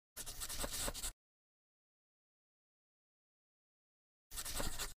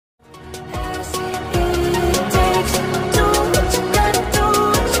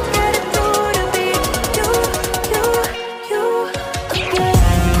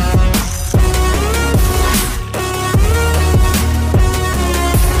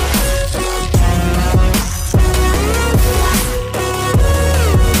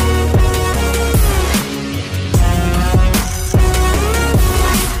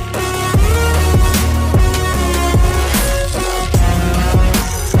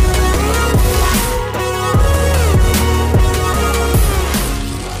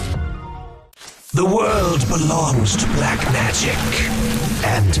belongs to black magic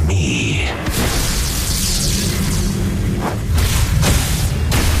and me.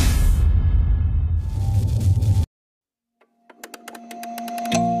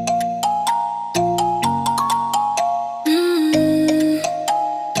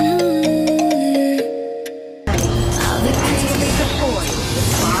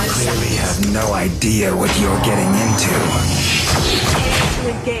 No idea what you're getting into.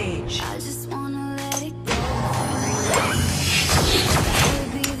 Engage. I just wanna let it go. It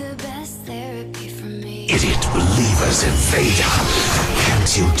would be the best therapy for me. Idiot believers in Vader.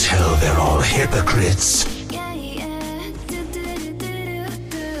 Can't you tell they're all hypocrites? Yeah, yeah.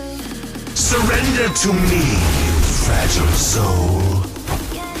 Surrender to me, you fragile soul.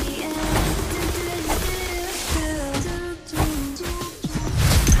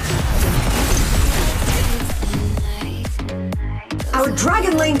 Our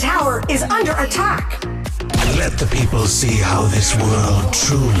Dragon Lane tower is under attack! Let the people see how this world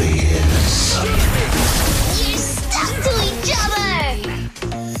truly is. You're stuck to each other!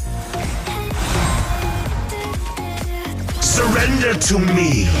 Surrender to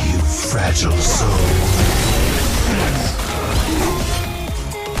me, you fragile soul.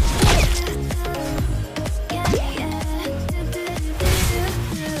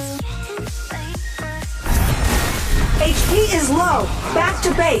 HP is low. Back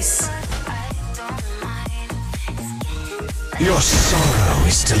to base. Your sorrow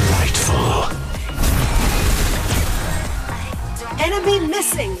is delightful. Enemy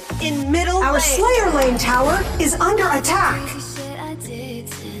missing in middle lane. Our Slayer Lane tower is under attack. Shit I did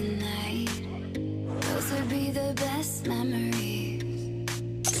tonight. Those would be the best memories.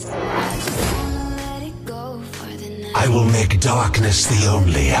 I just wanna let it go for the night. I will make darkness the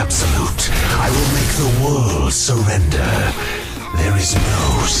only absolute. I will make the world surrender. There is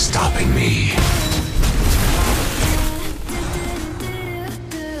no stopping me.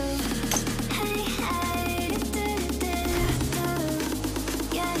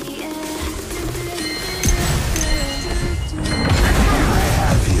 I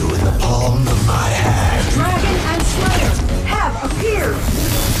have you in the palm of my hand. Dragon and Slayer have appeared.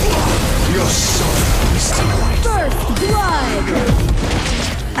 Your sorrow is delightful. First blood!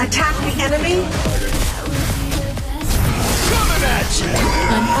 Attack the enemy. Coming at you!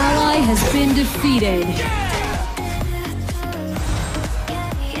 An ally has been defeated.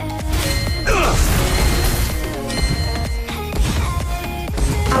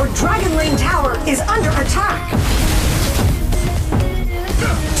 Our Dragon Lane tower is under attack.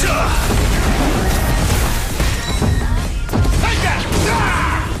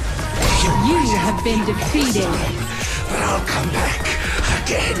 You have been defeated. But I'll come back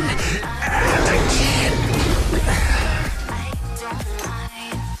again and again.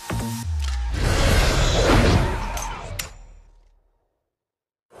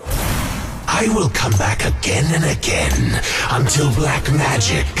 I will come back again and again until black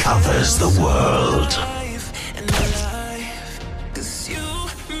magic covers the world.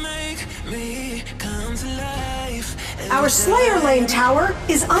 Our Slayer Lane tower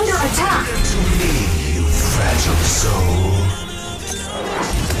is under attack. To me, you fragile soul.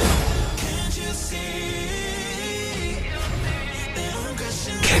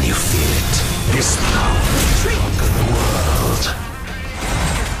 Can you feel it? This power will conquer the world.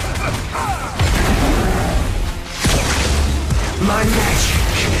 My magic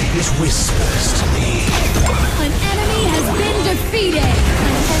is whispers to me. An enemy has been defeated.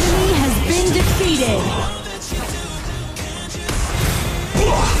 An enemy has been defeated.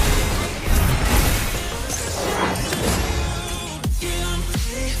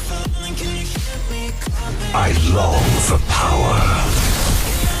 I long for power.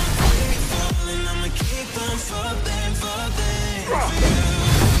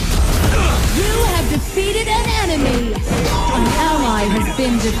 You have defeated an enemy. An ally has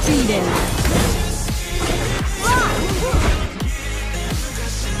been defeated.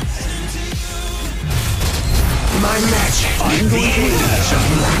 My magic, the age of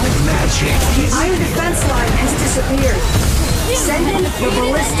black magic. Iron defense line has disappeared. Send in the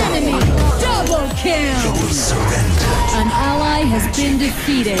ballista. Enemy double kill. You surrendered. An ally has been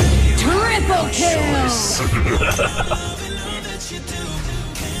defeated. Triple kill.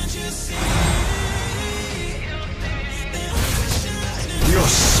 Your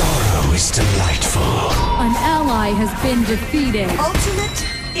sorrow is delightful. An ally has been defeated. Ultimate,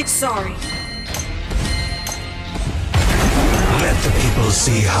 it's sorry. Let the people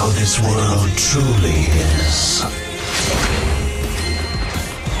see how this world truly is.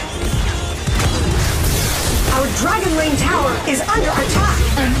 Our Dragon Lane Tower is under attack.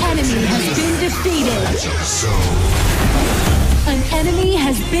 An enemy has been defeated. An enemy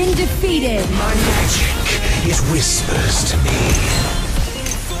has been defeated. My magic, it whispers to me.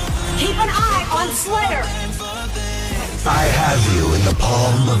 Keep an eye on Slayer. I have you in the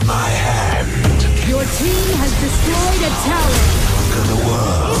palm of my hand. Your team has destroyed a tower. Conquer the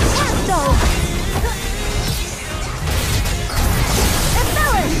world.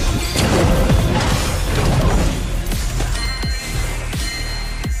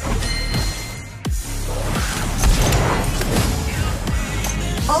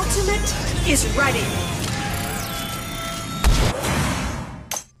 Ultimate is ready.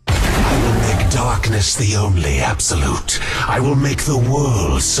 I will make darkness the only absolute. I will make the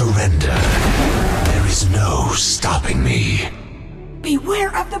world surrender. There is no stopping me.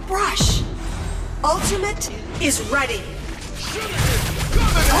 Beware of the brush. Ultimate is ready.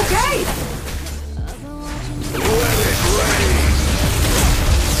 Okay.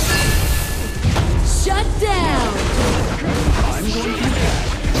 Shut down.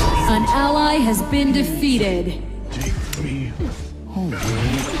 An ally has been defeated.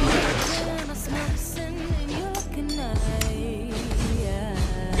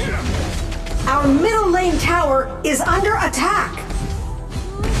 Our middle lane tower is under attack.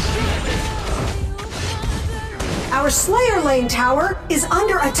 Our Slayer lane tower is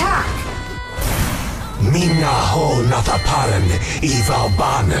under attack. Minna ho nataparan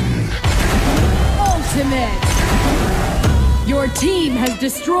ivalbanan. Ultimate. Your team has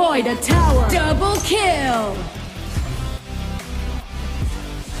destroyed a tower. Double kill.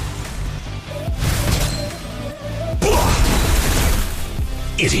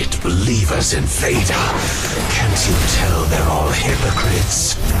 Idiot believers in Vader. Can't you tell they're all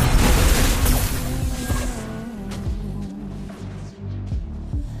hypocrites?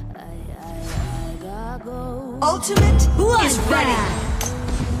 Ultimate is ready.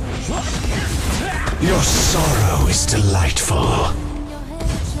 Your sorrow is delightful.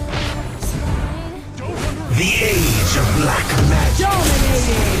 The age of black magic.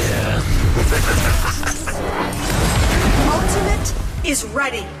 Dominating. Ultimate is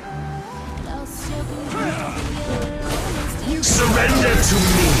ready. Surrender to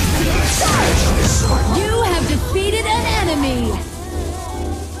me. You have defeated an enemy.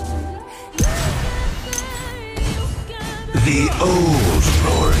 The old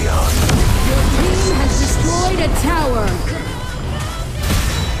Lorion. Your team has destroyed a tower.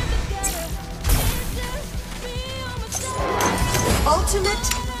 Ultimate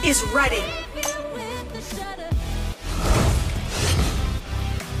is ready.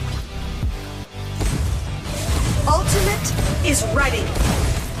 Ultimate is ready.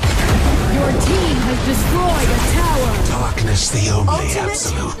 Your team has destroyed a tower. Darkness the only Ultimate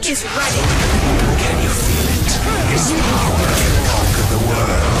absolute. is ready. Can you feel it? His power can conquer the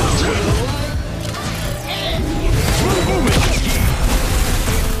world.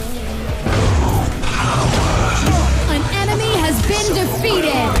 Oh, power. An enemy has been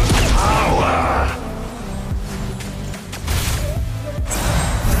defeated. Power.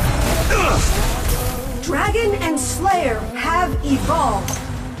 Dragon and Slayer have evolved.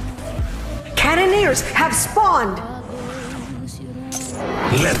 Cannoneers have spawned.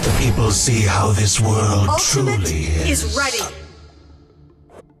 Let the people see how this world Ultimate truly is ready.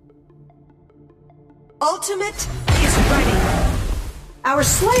 Ultimate is ready. Our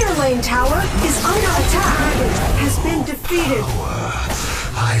Slayer lane tower is under attack. Dragon has been defeated.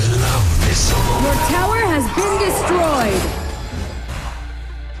 I love this. Your tower has been destroyed.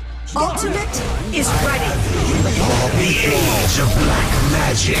 Ultimate is ready. The age of black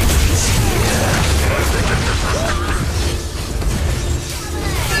magic is here.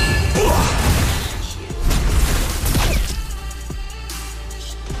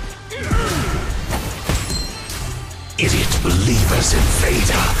 Idiot believers in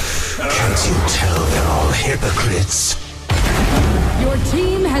Vader. Can't you tell they're all hypocrites? Your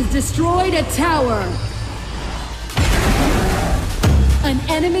team has destroyed a tower. An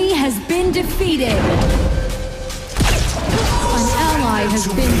enemy has been defeated. An ally has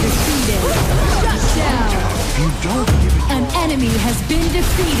been defeated. Shut down. An enemy has been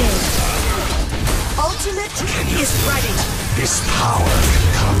defeated. Ultimate is ready. This power can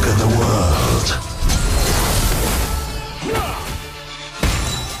conquer the world.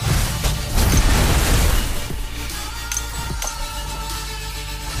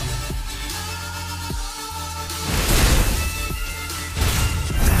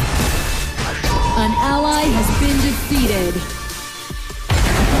 An ally has been defeated.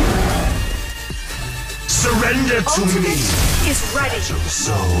 Surrender to me. Ultimate is ready.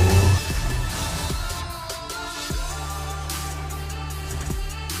 So,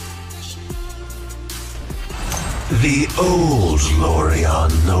 The old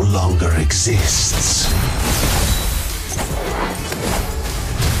Lorion no longer exists.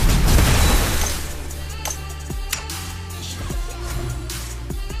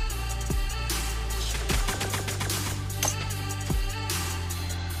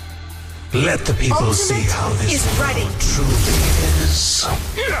 Let the people Ultimate see how this is ready. truly is.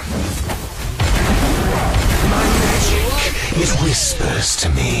 My magic, it whispers to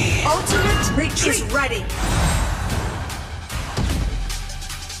me. Ultimate retreat is ready.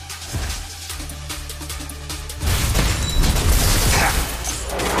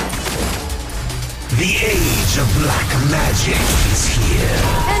 The age of black magic is here.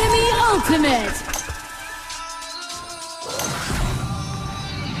 Enemy ultimate!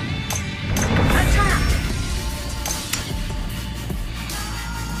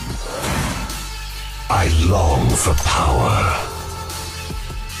 I long for power.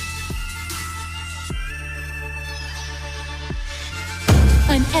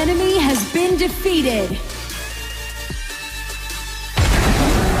 An enemy has been defeated.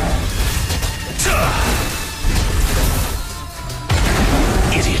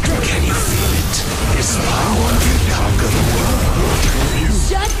 Idiot, can you feel it? This power can conquer the world.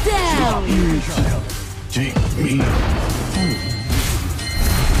 Shut down! Take me.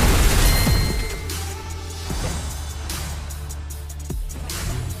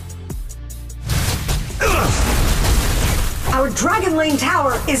 Our Dragon Lane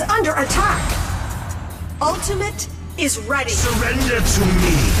tower is under attack. Ultimate is ready. Surrender to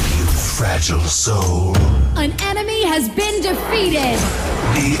me, you fragile soul. An enemy has been defeated!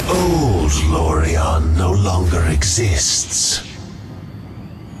 The old Lorion no longer exists.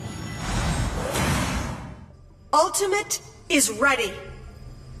 Ultimate is ready.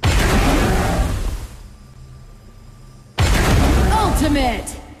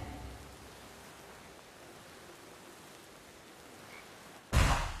 Ultimate!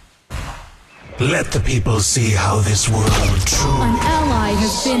 Let the people see how this world truly. An ally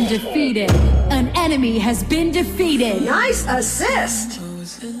has been defeated. An enemy has been defeated. Nice assist.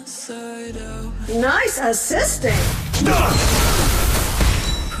 Nice assisting.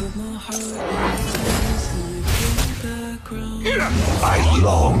 I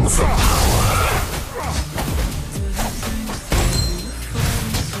long for power.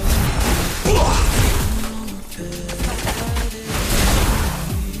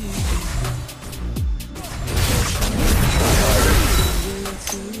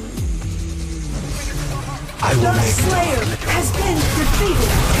 I will Dark make Slayer has been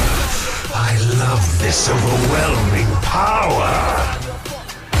defeated. I love this overwhelming power.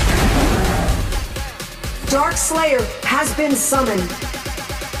 Dark Slayer has been summoned.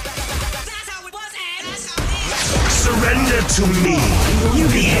 Surrender to me.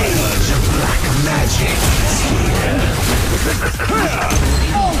 The age of black magic is here.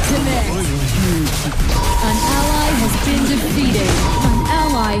 Ultimate! An ally has been defeated. An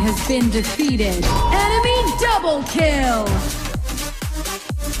ally has been defeated. Enemy double kill!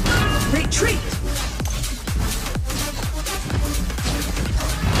 Retreat.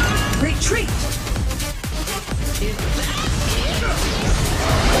 Retreat.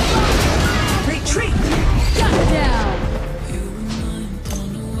 Retreat. Shut down!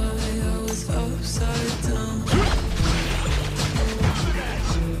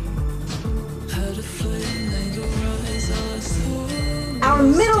 Our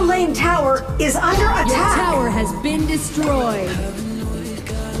middle lane tower is under Your attack. tower has been destroyed.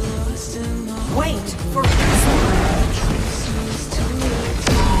 Wait for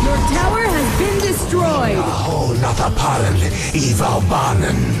Your tower has been destroyed. Oh, Nathaparan,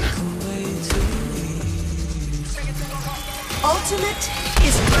 Ivalbanen. Ultimate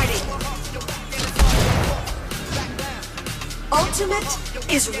is ready. Ultimate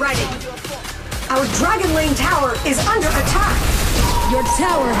is ready. Our Dragon Lane tower is under attack. Your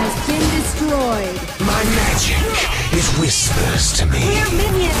tower has been destroyed. My magic, it whispers to me. Clear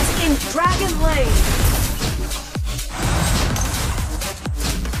minions in Dragon Lane.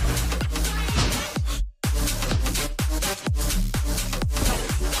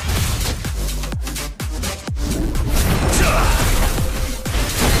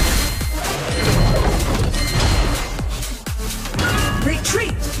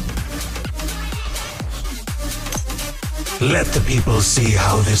 Retreat. Let the people see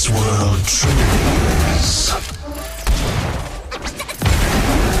how this world truly is.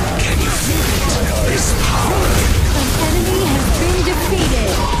 Can you feel it? This power. An enemy has been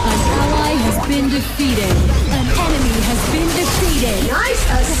defeated. An ally has been defeated. An enemy has been defeated. Nice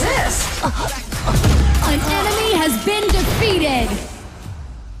assist. An enemy has been defeated.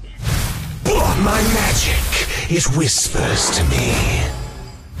 My magic, It whispers to me.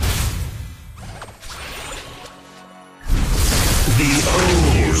 The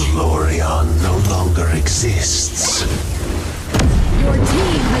old Lorion no longer exists. Your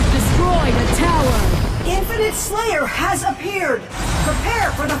team has destroyed a tower. Infinite Slayer has appeared.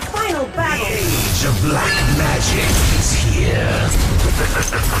 Prepare for the final battle. The age of black magic is here.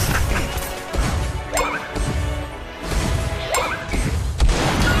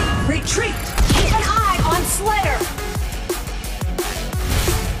 Retreat! Keep an eye on Slayer!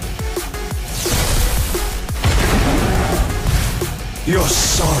 Your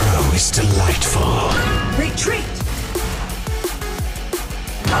sorrow is delightful. Retreat!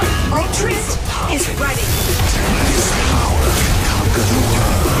 Retreat is ready. This power can conquer the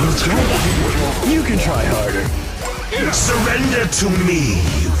world. You can try harder. Surrender to me,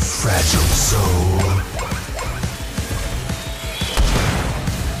 you fragile soul.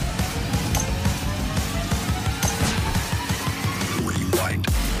 Rewind.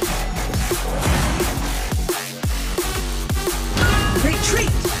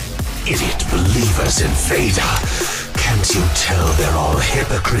 Retreat! Idiot believers in Veda. Can't you tell they're all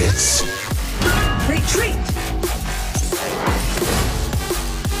hypocrites? Retreat!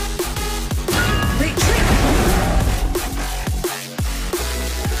 Retreat!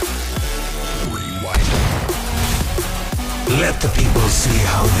 Rewind. Let the people see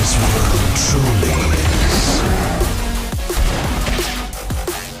how this world truly is.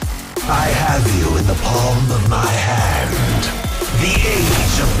 I have you in the palm of my hand. The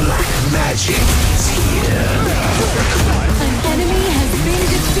age of black magic is here. An enemy has been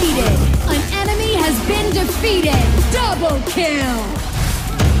defeated. An enemy has been defeated. Double kill.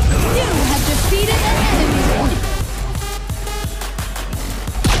 You have defeated an enemy.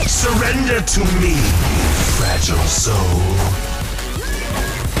 Surrender to me, you fragile soul.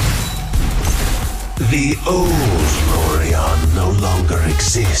 The old Lorion no longer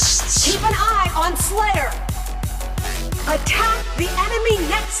exists. Keep an eye on Slayer! Attack the enemy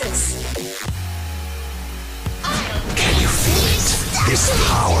nexus! Can you feel it? This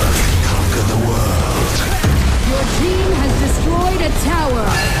power can conquer the world. Your team has destroyed a tower.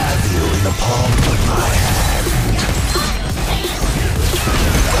 I have you in the palm